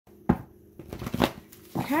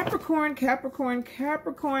Capricorn, Capricorn,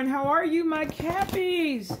 Capricorn. How are you, my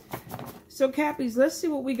Cappies? So, Cappies, let's see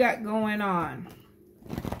what we got going on.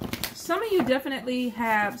 Some of you definitely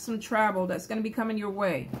have some travel that's going to be coming your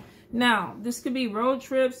way. Now, this could be road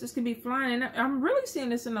trips. This could be flying. I'm really seeing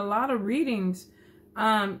this in a lot of readings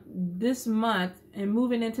this month and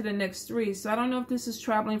moving into the next 3. So, I don't know if this is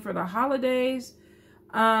traveling for the holidays.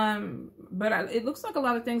 But it looks like a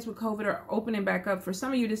lot of things with COVID are opening back up. For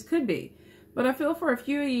some of you, this could be. But I feel for a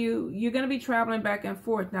few of you, you're going to be traveling back and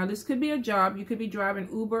forth. Now, this could be a job. You could be driving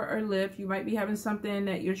Uber or Lyft. You might be having something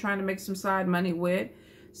that you're trying to make some side money with.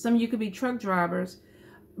 Some of you could be truck drivers.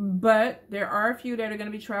 But there are a few that are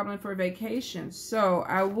going to be traveling for vacation. So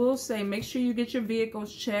I will say, make sure you get your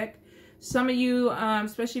vehicles checked. Some of you,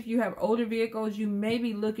 especially if you have older vehicles, you may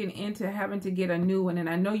be looking into having to get a new one. And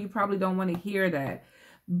I know you probably don't want to hear that.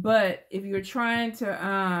 But if you're trying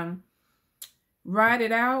to ride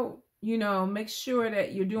it out, you know, make sure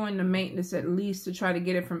that you're doing the maintenance at least to try to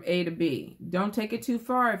get it from A to B. Don't take it too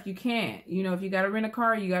far if you can't. You know, if you got to rent a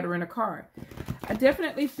car, you got to rent a car. I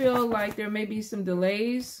definitely feel like there may be some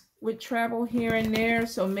delays with travel here and there.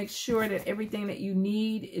 So make sure that everything that you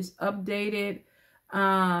need is updated.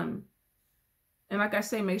 And like I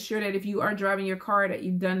say, make sure that if you are driving your car that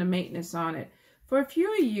you've done the maintenance on it. For a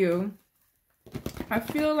few of you, I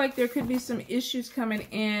feel like there could be some issues coming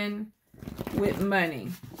in with money.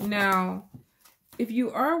 Now, if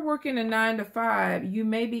you are working a 9 to 5, you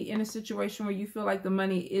may be in a situation where you feel like the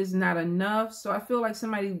money is not enough. So I feel like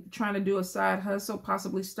somebody trying to do a side hustle,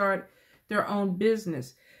 possibly start their own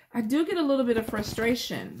business. I do get a little bit of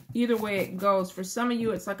frustration either way it goes. For some of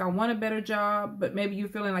you, it's like, I want a better job, but maybe you're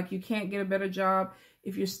feeling like you can't get a better job.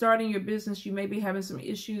 If you're starting your business, you may be having some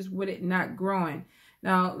issues with it not growing.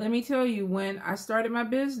 Now, let me tell you, when I started my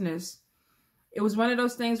business, it was one of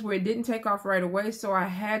those things where it didn't take off right away. So I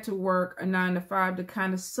had to work a 9 to 5 to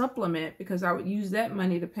kind of supplement, because I would use that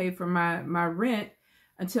money to pay for my rent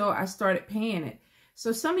until I started paying it.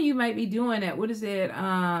 So some of you might be doing that. What is it?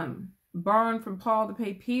 Borrowing from Paul to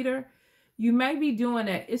pay Peter. You might be doing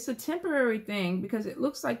that. It's a temporary thing, because it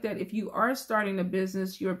looks like that if you are starting a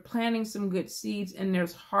business, you're planting some good seeds and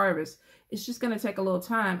there's harvest. It's just going to take a little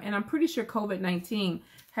time. And I'm pretty sure COVID-19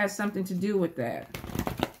 has something to do with that.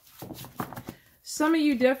 Some of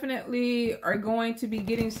you definitely are going to be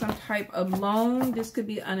getting some type of loan. This could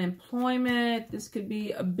be unemployment. This could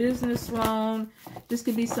be a business loan. This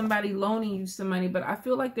could be somebody loaning you some money. But I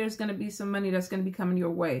feel like there's going to be some money that's going to be coming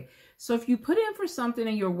your way. So if you put in for something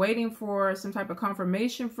and you're waiting for some type of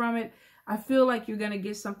confirmation from it, I feel like you're going to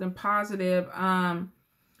get something positive,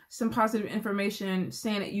 some positive information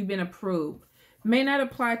saying that you've been approved. May not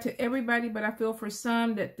apply to everybody, but I feel for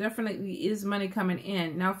some that definitely is money coming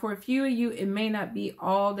in. Now, for a few of you, it may not be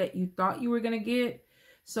all that you thought you were going to get.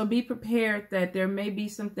 So be prepared that there may be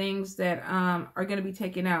some things that are going to be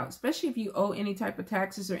taken out, especially if you owe any type of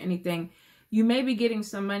taxes or anything. You may be getting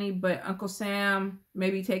some money, but Uncle Sam may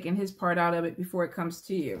be taking his part out of it before it comes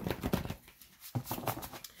to you.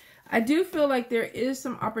 I do feel like there is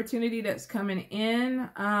some opportunity that's coming in.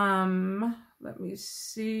 Let me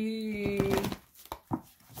see.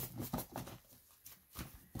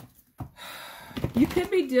 You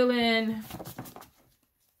could be dealing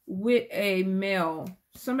with a male,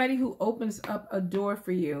 somebody who opens up a door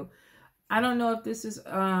for you. I don't know if this is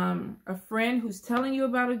a friend who's telling you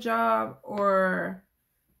about a job or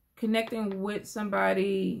connecting with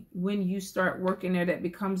somebody when you start working there that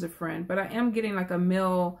becomes a friend. But I am getting like a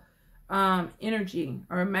male energy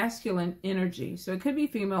or a masculine energy. So it could be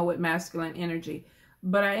female with masculine energy.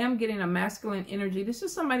 But I am getting a masculine energy. This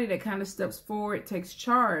is somebody that kind of steps forward, takes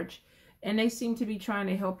charge. And they seem to be trying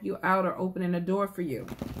to help you out or opening a door for you.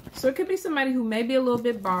 So it could be somebody who may be a little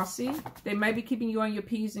bit bossy. They might be keeping you on your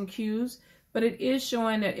P's and Q's. But it is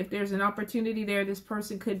showing that if there's an opportunity there, this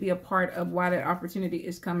person could be a part of why that opportunity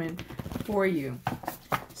is coming for you.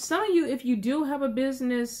 Some of you, if you do have a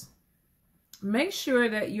business, make sure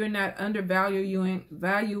that you're not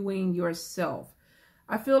valuing yourself.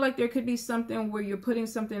 I feel like there could be something where you're putting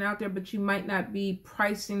something out there, but you might not be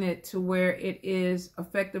pricing it to where it is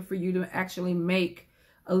effective for you to actually make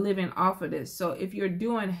a living off of this. So if you're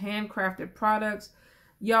doing handcrafted products,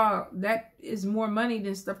 y'all, that is more money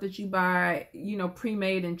than stuff that you buy, you know,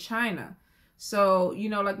 pre-made in China. So, you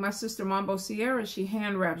know, like my sister Mambo Sierra, she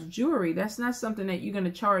hand wraps jewelry. That's not something that you're going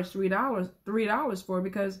to charge $3 for,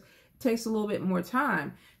 because takes a little bit more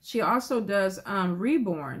time. She also does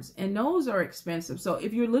reborns, and those are expensive. So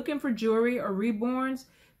if you're looking for jewelry or reborns,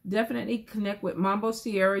 definitely connect with Mambo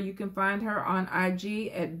Sierra. You can find her on IG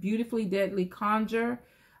at Beautifully Deadly Conjure.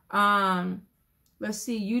 Let's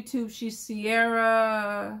see, YouTube, she's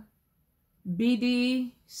Sierra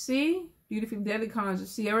BDC, Beautiful Deadly Conjure,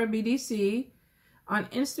 Sierra BDC. On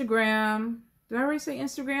Instagram, did I already say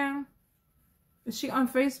Instagram? Is she on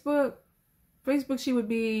Facebook? Facebook, she would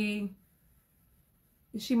be,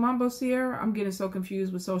 is she Mambo Sierra? I'm getting so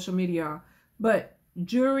confused with social media. But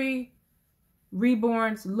Jury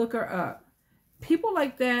Reborns, look her up. People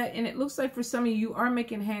like that, and it looks like for some of you, you are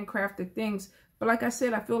making handcrafted things. But like I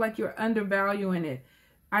said, I feel like you're undervaluing it.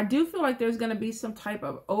 I do feel like there's going to be some type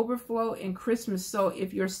of overflow in Christmas. So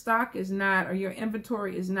if your stock is not, or your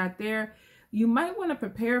inventory is not there, you might want to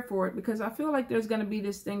prepare for it, because I feel like there's going to be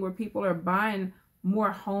this thing where people are buying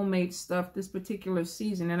more homemade stuff this particular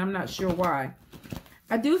season, and I'm not sure why.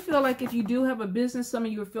 I do feel like if you do have a business, some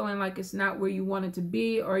of you are feeling like it's not where you want it to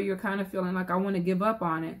be, or you're kind of feeling like I want to give up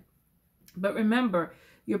on it. But remember,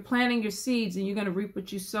 you're planting your seeds and you're going to reap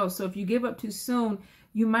what you sow. So if you give up too soon,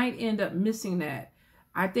 you might end up missing that.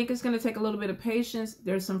 I think it's going to take a little bit of patience.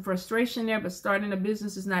 There's some frustration there, but starting a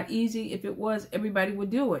business is not easy. If it was, everybody would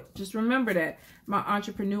do it. Just remember that, my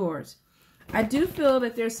entrepreneurs. I do feel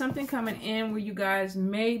that there's something coming in where you guys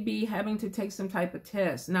may be having to take some type of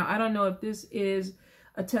test. Now, I don't know if this is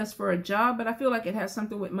a test for a job, but I feel like it has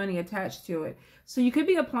something with money attached to it. So you could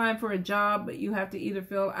be applying for a job, but you have to either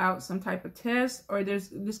fill out some type of test, or this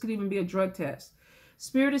could even be a drug test.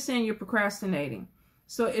 Spirit is saying you're procrastinating.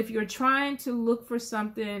 So if you're trying to look for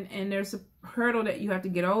something and there's a hurdle that you have to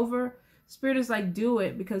get over, Spirit is like, do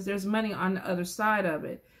it, because there's money on the other side of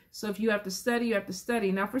it. So if you have to study, you have to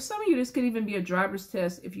study. Now, for some of you, this could even be a driver's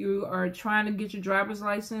test if you are trying to get your driver's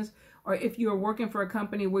license, or if you're working for a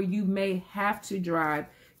company where you may have to drive,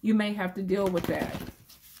 you may have to deal with that.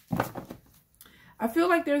 I feel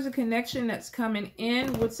like there's a connection that's coming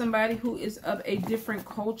in with somebody who is of a different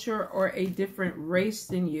culture or a different race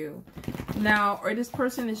than you. Now, or this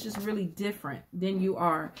person is just really different than you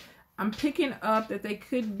are. I'm picking up that they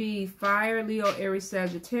could be Fire, Leo, Aries,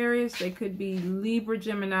 Sagittarius. They could be Libra,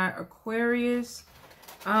 Gemini, Aquarius.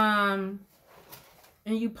 And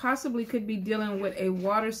you possibly could be dealing with a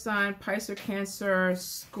water sign, Pisces, Cancer,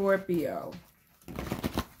 Scorpio.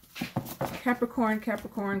 Capricorn,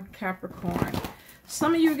 Capricorn, Capricorn.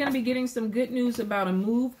 Some of you are going to be getting some good news about a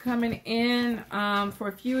move coming in. For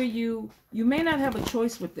a few of you, you may not have a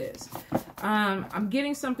choice with this. I'm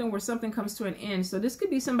getting something where something comes to an end. So this could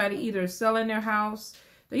be somebody either selling their house.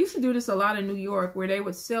 They used to do this a lot in New York, where they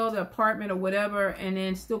would sell the apartment or whatever and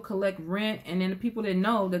then still collect rent. And then the people didn't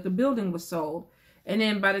know that the building was sold. And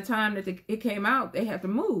then by the time that it came out, they had to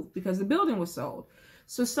move because the building was sold.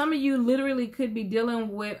 So some of you literally could be dealing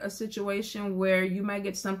with a situation where you might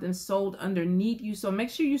get something sold underneath you. So make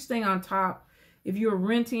sure you stay on top. If you're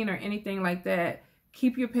renting or anything like that,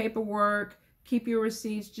 keep your paperwork, keep your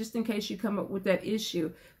receipts, just in case you come up with that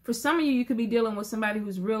issue. For some of you, you could be dealing with somebody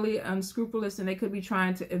who's really unscrupulous, and they could be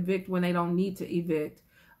trying to evict when they don't need to evict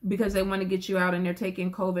because they want to get you out, and they're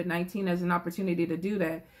taking COVID-19 as an opportunity to do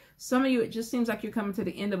that. Some of you, it just seems like you're coming to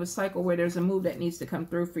the end of a cycle where there's a move that needs to come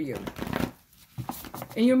through for you.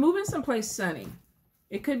 And you're moving someplace sunny.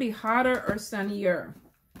 It could be hotter or sunnier,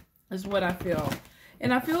 is what I feel.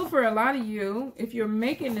 And I feel for a lot of you, if you're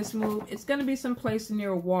making this move, it's going to be someplace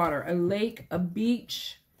near water, a lake, a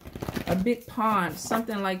beach, a big pond,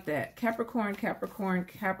 something like that. Capricorn, Capricorn,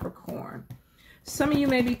 Capricorn. Some of you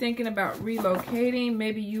may be thinking about relocating.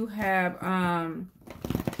 Maybe you have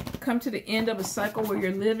come to the end of a cycle where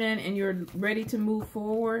you're living and you're ready to move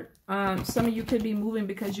forward. Some of you could be moving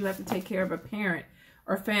because you have to take care of a parent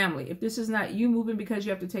or family. If this is not you moving because you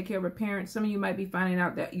have to take care of a parent, some of you might be finding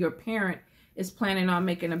out that your parent is planning on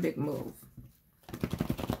making a big move.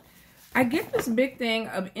 I get this big thing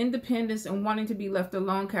of independence and wanting to be left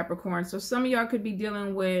alone, Capricorn. So some of y'all could be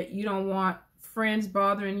dealing with, you don't want friends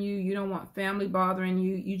bothering you, you don't want family bothering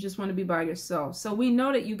you, you just want to be by yourself. So we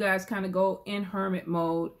know that you guys kind of go in hermit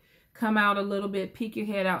mode, come out a little bit, peek your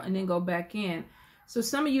head out, and then go back in. So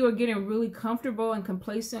some of you are getting really comfortable and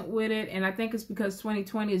complacent with it. And I think it's because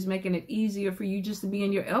 2020 is making it easier for you just to be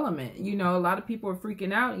in your element. You know, a lot of people are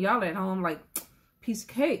freaking out. Y'all at home like, piece of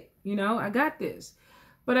cake, you know, I got this.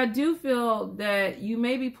 But I do feel that you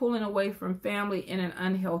may be pulling away from family in an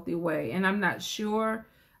unhealthy way. And I'm not sure.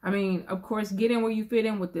 I mean, of course, get in where you fit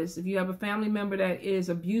in with this. If you have a family member that is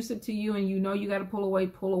abusive to you and you know you got to pull away,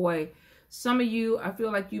 pull away. Some of you, I feel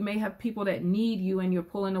like you may have people that need you and you're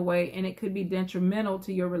pulling away, and it could be detrimental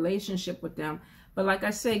to your relationship with them. But like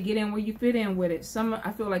I say, get in where you fit in with it.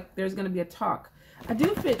 I feel like there's going to be a talk. I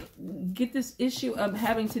do get this issue of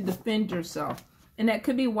having to defend yourself. And that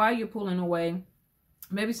could be why you're pulling away.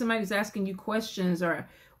 Maybe somebody's asking you questions, or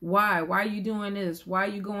why are you doing this? Why are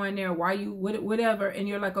you going there? Why you, whatever. And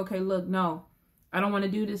you're like, okay, look, no, I don't want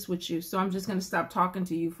to do this with you. So I'm just going to stop talking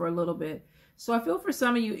to you for a little bit. So I feel for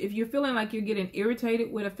some of you, if you're feeling like you're getting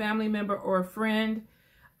irritated with a family member or a friend,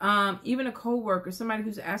 even a co-worker, somebody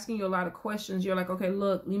who's asking you a lot of questions, you're like, okay,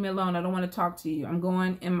 look, leave me alone. I don't want to talk to you. I'm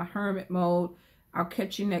going in my hermit mode. I'll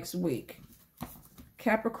catch you next week.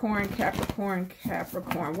 Capricorn, Capricorn,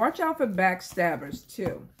 Capricorn. Watch out for backstabbers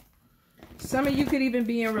too. Some of you could even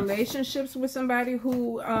be in relationships with somebody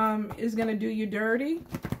who is going to do you dirty.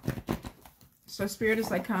 So Spirit is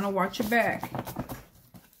like, kind of watch your back.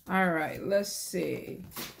 All right, let's see.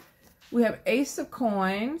 We have Ace of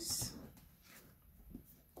Coins.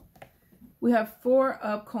 We have 4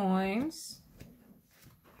 of Coins.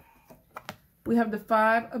 We have the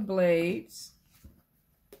 5 of Blades.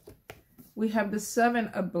 We have the 7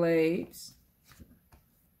 of Blades.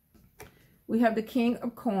 We have the King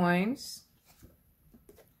of Coins.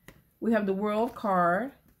 We have the World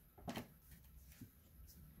card.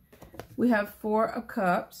 We have 4 of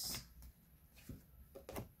Cups.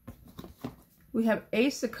 We have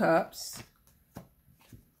Ace of Cups.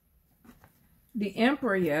 The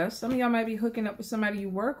Emperor, yes. Some of y'all might be hooking up with somebody you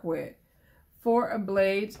work with. 4 of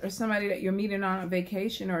Blades, or somebody that you're meeting on a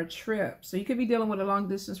vacation or a trip. So you could be dealing with a long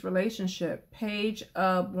distance relationship. Page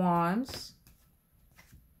of Wands.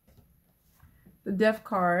 The Death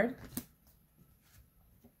card.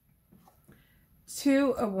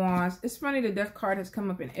 2 of Wands. It's funny, the Death card has come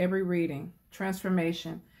up in every reading.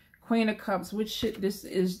 Transformation. Queen of Cups, this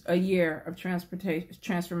is a year of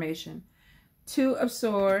transformation. 2 of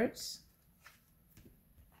Swords.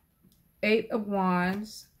 8 of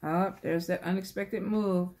Wands. Oh, there's that unexpected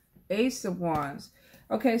move. Ace of Wands.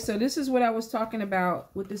 Okay, so this is what I was talking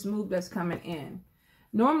about with this move that's coming in.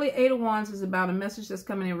 Normally, 8 of Wands is about a message that's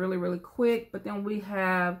coming in really, really quick. But then we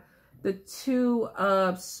have the 2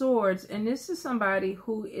 of Swords. And this is somebody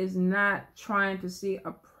who is not trying to see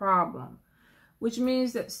a problem. Which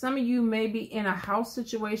means that some of you may be in a house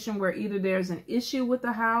situation where either there's an issue with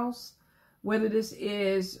the house, whether this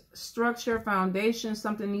is structure, foundation,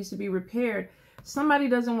 something needs to be repaired. Somebody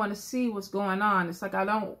doesn't want to see what's going on. It's like, I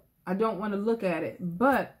don't want to look at it.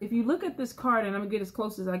 But if you look at this card, and I'm going to get as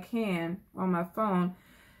close as I can on my phone,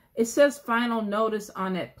 it says final notice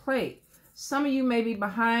on that plate. Some of you may be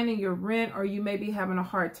behind in your rent, or you may be having a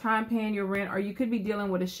hard time paying your rent, or you could be dealing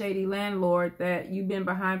with a shady landlord that you've been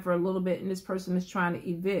behind for a little bit and this person is trying to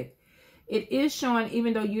evict. It is showing,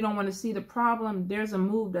 even though you don't want to see the problem, there's a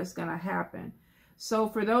move that's going to happen. So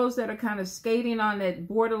for those that are kind of skating on that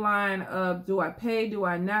borderline of, do I pay, do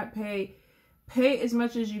I not pay? Pay as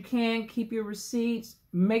much as you can. Keep your receipts.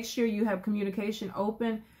 Make sure you have communication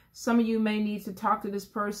open. Some of you may need to talk to this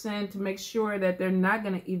person to make sure that they're not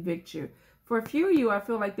going to evict you. For a few of you, I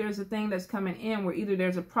feel like there's a thing that's coming in where either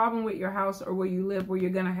there's a problem with your house or where you live where you're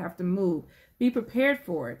going to have to move. Be prepared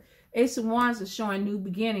for it. Ace of Wands is showing new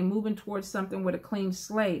beginning, moving towards something with a clean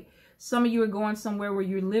slate. Some of you are going somewhere where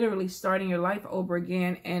you're literally starting your life over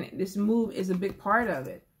again, and this move is a big part of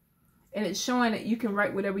it. And it's showing that you can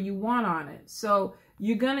write whatever you want on it. So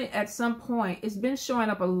you're going to, at some point, it's been showing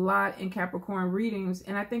up a lot in Capricorn readings,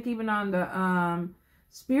 and I think even on the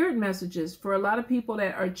spirit messages, for a lot of people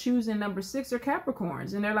that are choosing number 6 are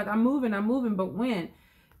Capricorns, and they're like, I'm moving, but when?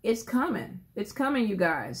 It's coming. It's coming, you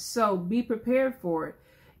guys. So be prepared for it.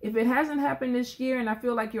 If it hasn't happened this year and I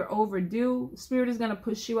feel like you're overdue, Spirit is going to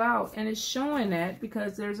push you out. And it's showing that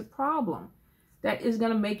because there's a problem that is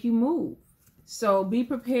going to make you move. So be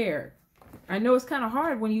prepared. I know it's kind of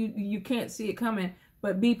hard when you can't see it coming,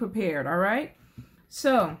 but be prepared, all right?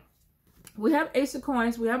 So we have Ace of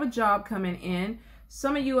Coins. We have a job coming in.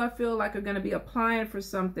 Some of you, I feel like, are going to be applying for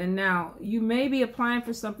something. Now, you may be applying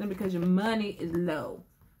for something because your money is low.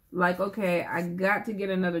 Like, okay, I got to get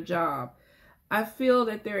another job. I feel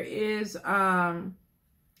that there is some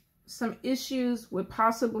issues with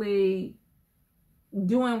possibly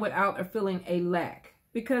doing without or feeling a lack.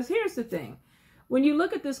 Because here's the thing. When you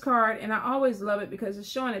look at this card, and I always love it because it's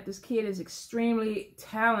showing that this kid is extremely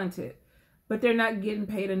talented, but they're not getting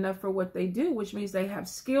paid enough for what they do, which means they have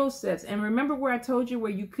skill sets. And remember where I told you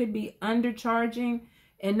where you could be undercharging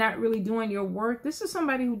and not really doing your work? This is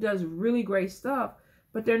somebody who does really great stuff,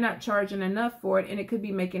 but they're not charging enough for it, and it could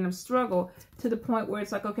be making them struggle to the point where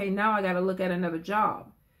it's like, okay, now I got to look at another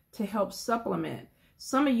job to help supplement.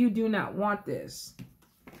 Some of you do not want this.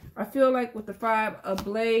 I feel like with the 5 of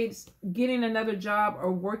Blades, getting another job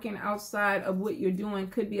or working outside of what you're doing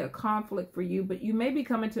could be a conflict for you, but you may be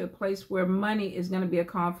coming to a place where money is going to be a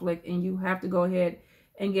conflict and you have to go ahead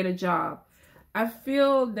and get a job. I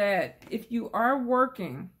feel that if you are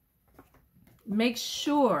working, make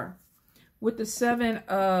sure with the 7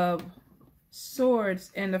 of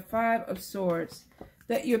Swords and the 5 of Swords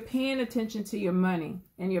that you're paying attention to your money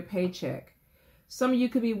and your paycheck. Some of you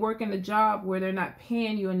could be working a job where they're not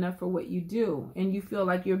paying you enough for what you do, and you feel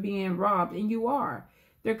like you're being robbed, and you are.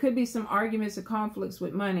 There could be some arguments or conflicts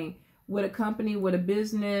with money, with a company, with a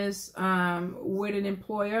business, with an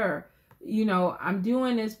employer. You know, I'm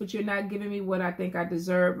doing this, but you're not giving me what I think I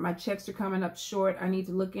deserve. My checks are coming up short. I need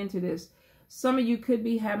to look into this. Some of you could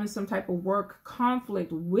be having some type of work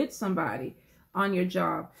conflict with somebody on your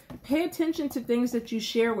job. Pay attention to things that you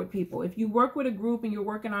share with people. If you work with a group and you're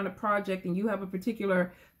working on a project and you have a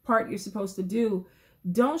particular part you're supposed to do,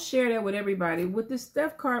 don't share that with everybody. With this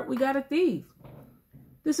theft card, we got a thief.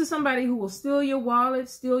 This is somebody who will steal your wallet,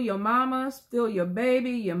 steal your mama, steal your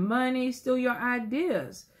baby, your money, steal your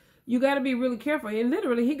ideas. You got to be really careful. And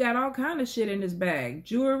literally, he got all kind of shit in his bag.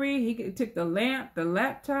 Jewelry, he took the lamp, the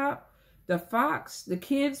laptop, the fox, the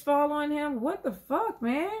kids fall on him. What the fuck,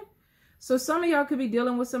 man? So some of y'all could be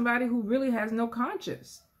dealing with somebody who really has no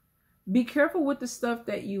conscience. Be careful with the stuff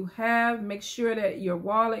that you have. Make sure that your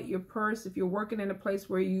wallet, your purse, if you're working in a place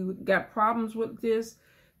where you got problems with this,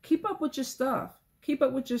 keep up with your stuff. Keep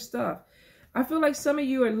up with your stuff. I feel like some of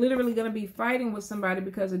you are literally going to be fighting with somebody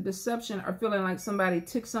because of deception, or feeling like somebody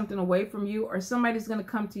took something away from you, or somebody's going to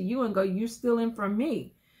come to you and go, "You're stealing from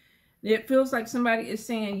me." It feels like somebody is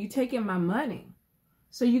saying, "You taking my money."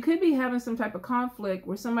 So you could be having some type of conflict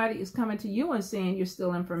where somebody is coming to you and saying, "You're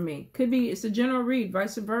stealing from me." Could be, it's a general read,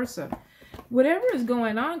 vice versa. Whatever is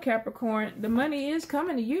going on, Capricorn, the money is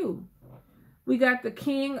coming to you. We got the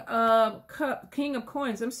King of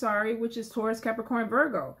Coins, which is Taurus, Capricorn,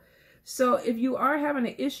 Virgo. So if you are having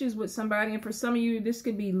issues with somebody, and for some of you, this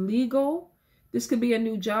could be legal. This could be a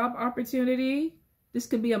new job opportunity. This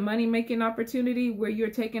could be a money-making opportunity where you're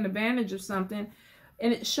taking advantage of something,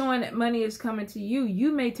 and it's showing that money is coming to you.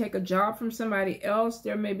 You may take a job from somebody else.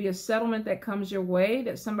 There may be a settlement that comes your way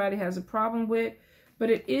that somebody has a problem with. But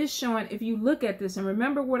it is showing, if you look at this, and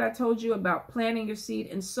remember what I told you about planting your seed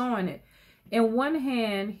and sowing it. In one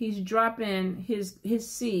hand, he's dropping his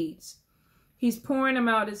seeds. He's pouring them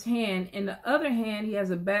out his hand. In the other hand, he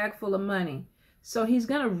has a bag full of money. So he's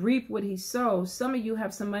going to reap what he sows. Some of you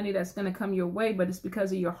have some money that's going to come your way, but it's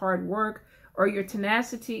because of your hard work or your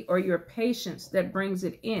tenacity or your patience that brings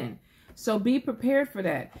it in. So be prepared for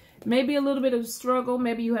that. Maybe a little bit of struggle.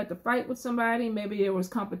 Maybe you had to fight with somebody. Maybe there was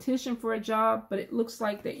competition for a job, but it looks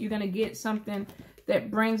like that you're going to get something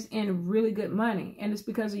that brings in really good money. And it's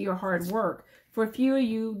because of your hard work. For a few of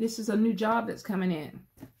you, this is a new job that's coming in.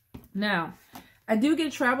 Now, I do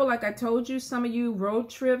get travel, like I told you. Some of you, road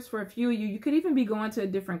trips. For a few of you, you could even be going to a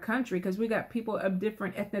different country, because we got people of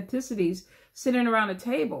different ethnicities sitting around a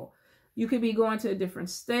table. You could be going to a different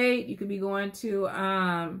state. You could be going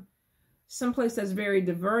to someplace that's very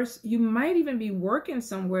diverse. You might even be working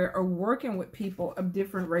somewhere or working with people of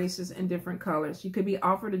different races and different colors. You could be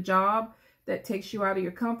offered a job that takes you out of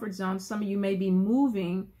your comfort zone. Some of you may be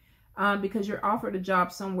moving because you're offered a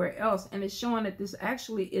job somewhere else, and it's showing that this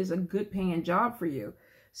actually is a good paying job for you.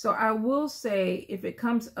 So I will say, if it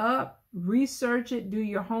comes up, research it, do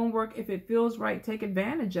your homework. If it feels right, take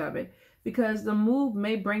advantage of it, because the move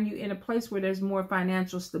may bring you in a place where there's more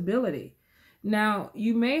financial stability. Now,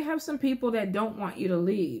 you may have some people that don't want you to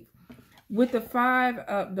leave. With the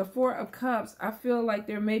Four of Cups, I feel like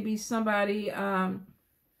there may be somebody, and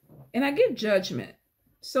I get judgment.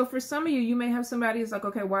 So for some of you, you may have somebody who's like,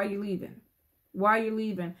 "Okay, why are you leaving? Why are you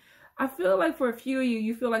leaving?" I feel like for a few of you,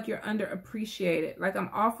 you feel like you're underappreciated. Like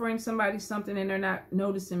I'm offering somebody something and they're not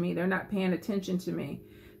noticing me. They're not paying attention to me.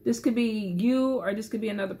 This could be you, or this could be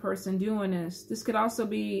another person doing this. This could also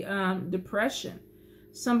be depression.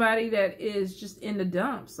 Somebody that is just in the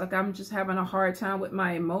dumps. Like, I'm just having a hard time with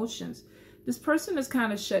my emotions. This person is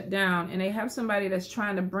kind of shut down, and they have somebody that's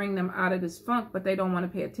trying to bring them out of this funk, but they don't want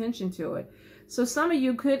to pay attention to it. So some of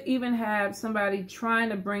you could even have somebody trying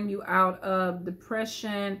to bring you out of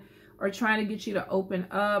depression, or trying to get you to open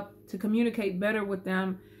up, to communicate better with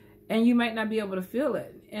them, and you might not be able to feel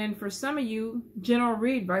it. And for some of you, general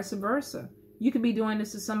read, vice versa. You could be doing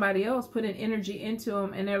this to somebody else, putting energy into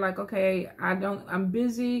them, and they're like, "Okay, I'm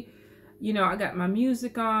busy. You know, I got my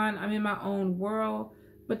music on. I'm in my own world."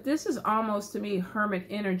 But this is almost, to me, hermit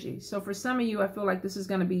energy. So for some of you, I feel like this is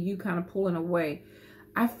going to be you kind of pulling away.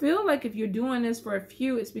 I feel like if you're doing this for a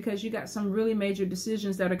few, it's because you got some really major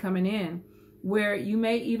decisions that are coming in, where you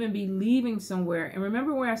may even be leaving somewhere. And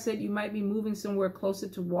remember where I said you might be moving somewhere closer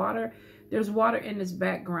to water? There's water in this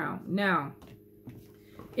background. Now,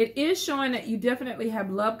 it is showing that you definitely have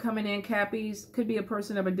love coming in, Cappies. Could be a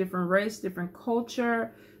person of a different race, different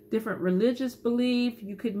culture, different religious belief.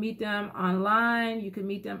 You could meet them online. You could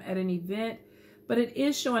meet them at an event. But it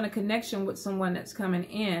is showing a connection with someone that's coming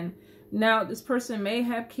in. Now, this person may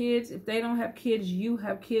have kids. If they don't have kids, you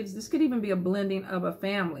have kids. This could even be a blending of a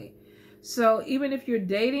family. So even if you're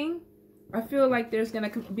dating, I feel like there's going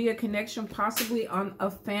to be a connection possibly on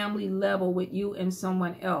a family level with you and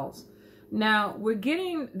someone else. Now, we're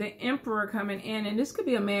getting the Emperor coming in, and this could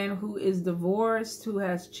be a man who is divorced, who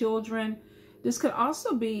has children. This could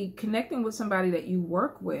also be connecting with somebody that you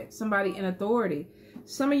work with, somebody in authority.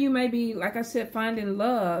 Some of you may be, like I said, finding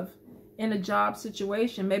love in a job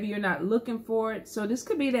situation. Maybe you're not looking for it. So this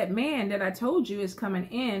could be that man that I told you is coming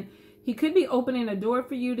in. He could be opening a door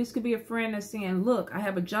for you. This could be a friend that's saying, look, I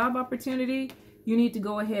have a job opportunity. You need to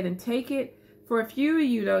go ahead and take it. For a few of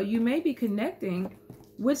you, though, you may be connecting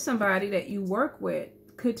with somebody that you work with.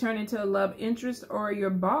 Could turn into a love interest, or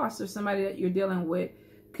your boss or somebody that you're dealing with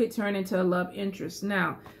could turn into a love interest.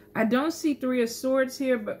 Now, I don't see 3 of Swords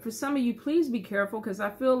here, but for some of you, please be careful, because I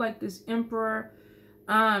feel like this Emperor,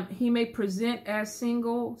 he may present as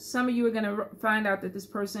single. Some of you are going to find out that this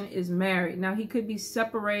person is married. Now, he could be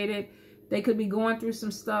separated. They could be going through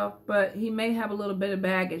some stuff, but he may have a little bit of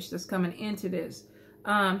baggage that's coming into this.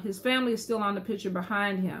 His family is still on the picture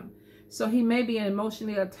behind him. So he may be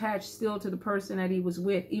emotionally attached still to the person that he was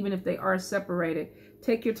with, even if they are separated.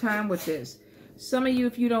 Take your time with this. Some of you,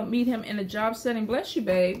 if you don't meet him in a job setting, bless you,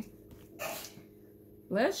 babe.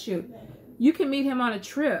 Bless you. You can meet him on a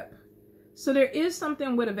trip. So there is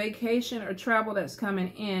something with a vacation or travel that's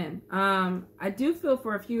coming in. I do feel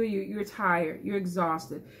for a few of you, you're tired, you're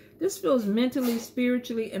exhausted. This feels mentally,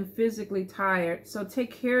 spiritually, and physically tired. So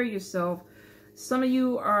take care of yourself. Some of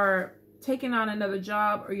you are taking on another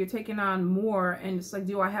job, or you're taking on more, and it's like,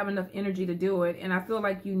 do I have enough energy to do it? And I feel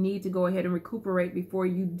like you need to go ahead and recuperate before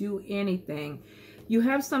you do anything. You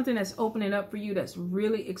have something that's opening up for you that's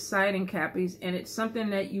really exciting, Cappies, and it's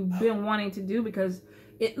something that you've been wanting to do, because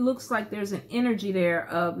it looks like there's an energy there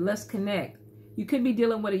of let's connect. You could be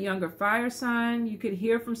dealing with a younger fire sign. You could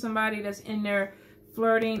hear from somebody that's in there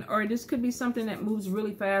flirting, or this could be something that moves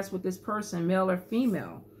really fast with this person, male or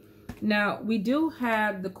female. Now, we do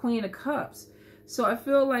have the Queen of Cups. So I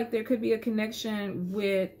feel like there could be a connection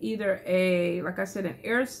with either a, like I said, an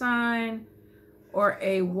air sign or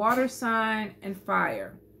a water sign and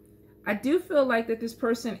fire. I do feel like that this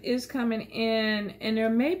person is coming in, and there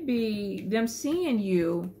may be them seeing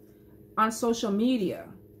you on social media.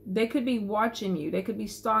 They could be watching you. They could be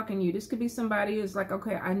stalking you. This could be somebody who's like,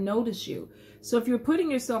 okay, I notice you. So if you're putting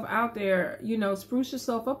yourself out there, you know, spruce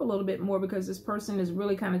yourself up a little bit more, because this person is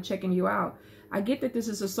really kind of checking you out. I get that this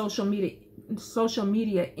is a social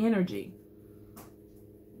media energy.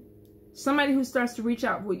 Somebody who starts to reach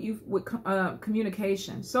out with you with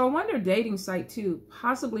communication. So I wonder a dating site too,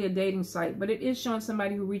 possibly a dating site, but it is showing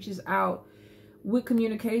somebody who reaches out with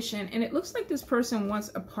communication, and it looks like this person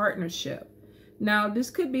wants a partnership. Now, this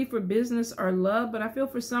could be for business or love, but I feel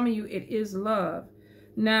for some of you, it is love.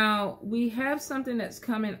 Now, we have something that's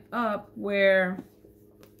coming up where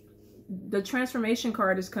the transformation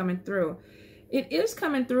card is coming through. It is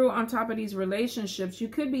coming through on top of these relationships. You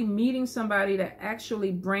could be meeting somebody that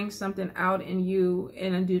actually brings something out in you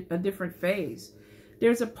in a different phase.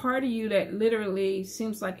 There's a part of you that literally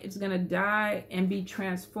seems like it's going to die and be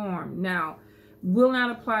transformed. Now, will not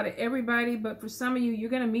apply to everybody, but for some of you, you're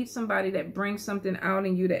going to meet somebody that brings something out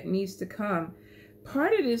in you that needs to come.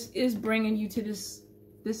 Part of this is bringing you to this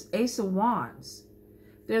Ace of Wands.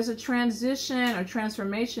 There's a transition or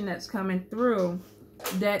transformation that's coming through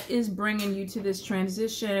that is bringing you to this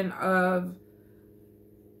transition of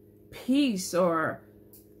peace or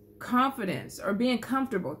confidence or being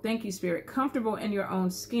comfortable. Thank you, Spirit. Comfortable in your own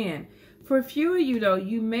skin. For a few of you, though,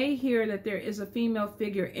 you may hear that there is a female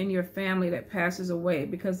figure in your family that passes away,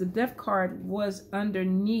 because the Death card was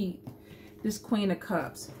underneath this Queen of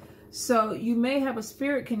Cups. So you may have a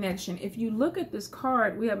spirit connection. If you look at this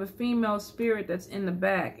card, we have a female spirit that's in the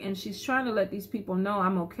back, and she's trying to let these people know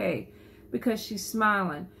I'm okay, because she's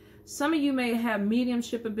smiling. Some of you may have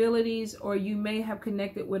mediumship abilities, or you may have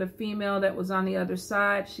connected with a female that was on the other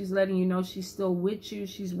side. She's letting you know she's still with you.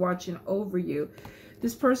 She's watching over you.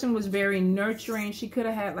 This person was very nurturing. She could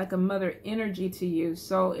have had like a mother energy to you.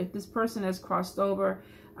 So if this person has crossed over,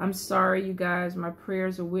 I'm sorry, you guys. My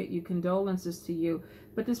prayers are with you. Condolences to you.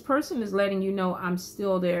 But this person is letting you know I'm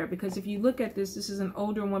still there. Because if you look at this, this is an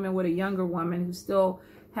older woman with a younger woman who's still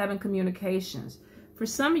having communications. For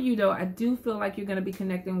some of you, though, I do feel like you're going to be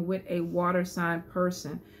connecting with a water sign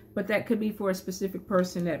person. But that could be for a specific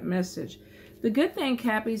person, that message. The good thing,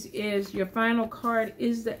 Cappies, is your final card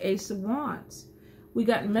is the Ace of Wands. We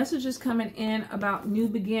got messages coming in about new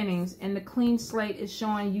beginnings, and the clean slate is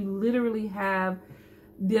showing you literally have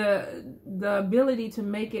the ability to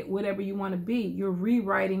make it whatever you want to be. You're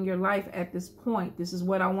rewriting your life at this point. This is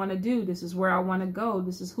what I want to do. This is where I want to go.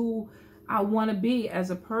 This is who I want to be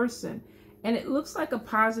as a person. And it looks like a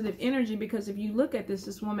positive energy, because if you look at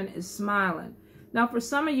this woman is smiling. Now, for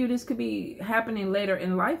some of you, this could be happening later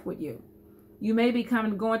in life with you. You may be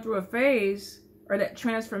going through a phase or that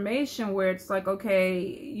transformation where it's like, okay,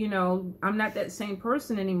 you know, I'm not that same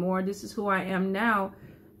person anymore. This is who I am now,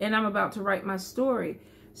 and I'm about to write my story.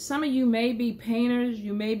 Some of you may be painters,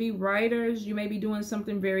 you may be writers, you may be doing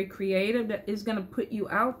something very creative that is going to put you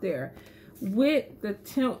out there. With the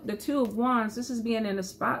Two of Wands, this is being in the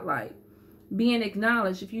spotlight, being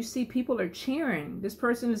acknowledged. If you see people are cheering, this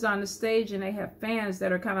person is on the stage and they have fans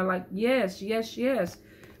that are kind of like, yes, yes, yes.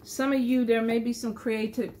 Some of you, there may be some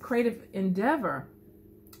creative endeavor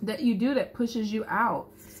that you do that pushes you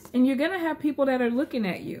out. And you're going to have people that are looking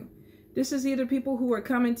at you. This is either people who are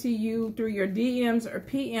coming to you through your DMs or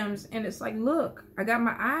PMs, and it's like, look, I got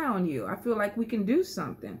my eye on you. I feel like we can do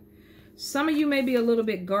something. Some of you may be a little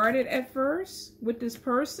bit guarded at first with this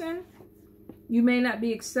person. You may not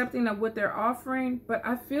be accepting of what they're offering, but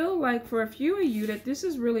I feel like for a few of you that this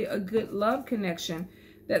is really a good love connection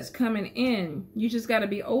that's coming in. You just got to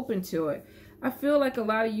be open to it. I feel like a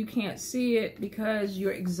lot of you can't see it because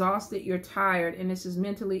you're exhausted, you're tired, and this is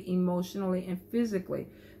mentally, emotionally, and physically.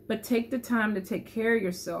 But take the time to take care of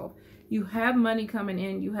yourself. You have money coming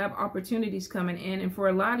in, you have opportunities coming in, and for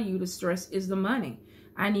a lot of you, the stress is the money.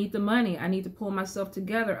 I need the money. I need to pull myself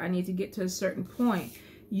together. I need to get to a certain point.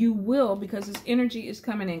 You will, because this energy is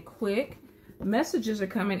coming in quick. Messages are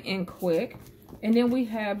coming in quick. And then we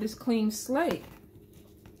have this clean slate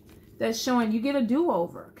that's showing you get a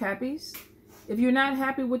do-over, Cappies. If you're not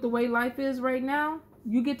happy with the way life is right now,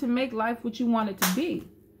 you get to make life what you want it to be.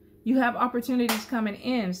 You have opportunities coming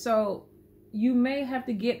in. So you may have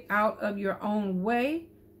to get out of your own way,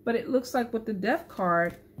 but it looks like with the Death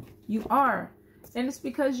card, you are. And it's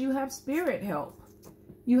because you have spirit help.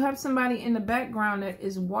 You have somebody in the background that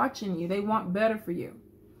is watching you. They want better for you.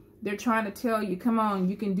 They're trying to tell you, come on,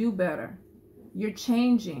 you can do better. You're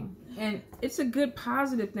changing. And it's a good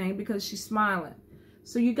positive thing because she's smiling.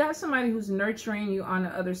 So you got somebody who's nurturing you on the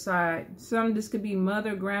other side. This could be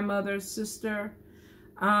mother, grandmother, sister.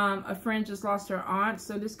 A friend just lost her aunt.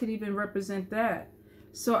 So this could even represent that.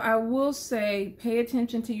 So I will say, pay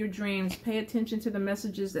attention to your dreams. Pay attention to the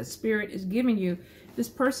messages that Spirit is giving you. This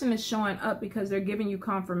person is showing up because they're giving you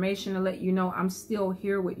confirmation to let you know I'm still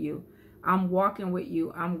here with you. I'm walking with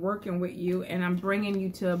you. I'm working with you. And I'm bringing you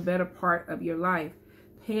to a better part of your life.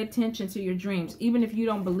 Pay attention to your dreams. Even if you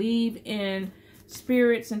don't believe in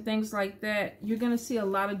spirits and things like that, you're going to see a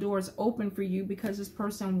lot of doors open for you because this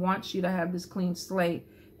person wants you to have this clean slate.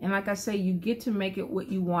 And like I say, you get to make it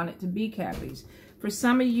what you want it to be, Cappies. For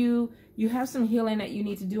some of you, you have some healing that you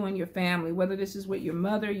need to do in your family, whether this is with your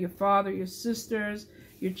mother, your father, your sisters,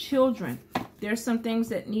 your children. There's some things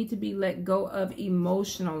that need to be let go of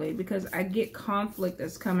emotionally because I get conflict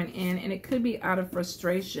that's coming in, and it could be out of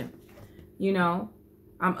frustration. You know,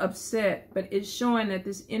 I'm upset, but it's showing that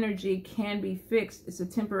this energy can be fixed. It's a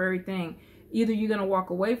temporary thing. Either you're going to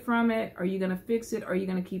walk away from it, or you're going to fix it, or you're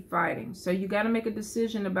going to keep fighting. So you got to make a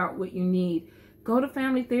decision about what you need. Go to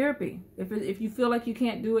family therapy. If you feel like you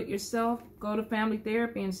can't do it yourself, go to family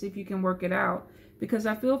therapy and see if you can work it out. Because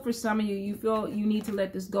I feel for some of you, you feel you need to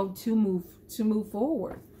let this go to move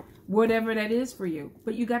forward. Whatever that is for you.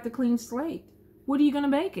 But you got the clean slate. What are you going to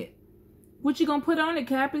make it? What you going to put on it,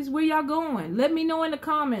 Cappies? Where y'all going? Let me know in the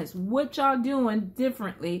comments what y'all doing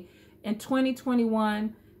differently in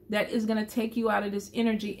 2021 that is going to take you out of this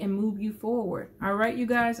energy and move you forward. All right, you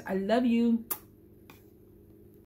guys, I love you.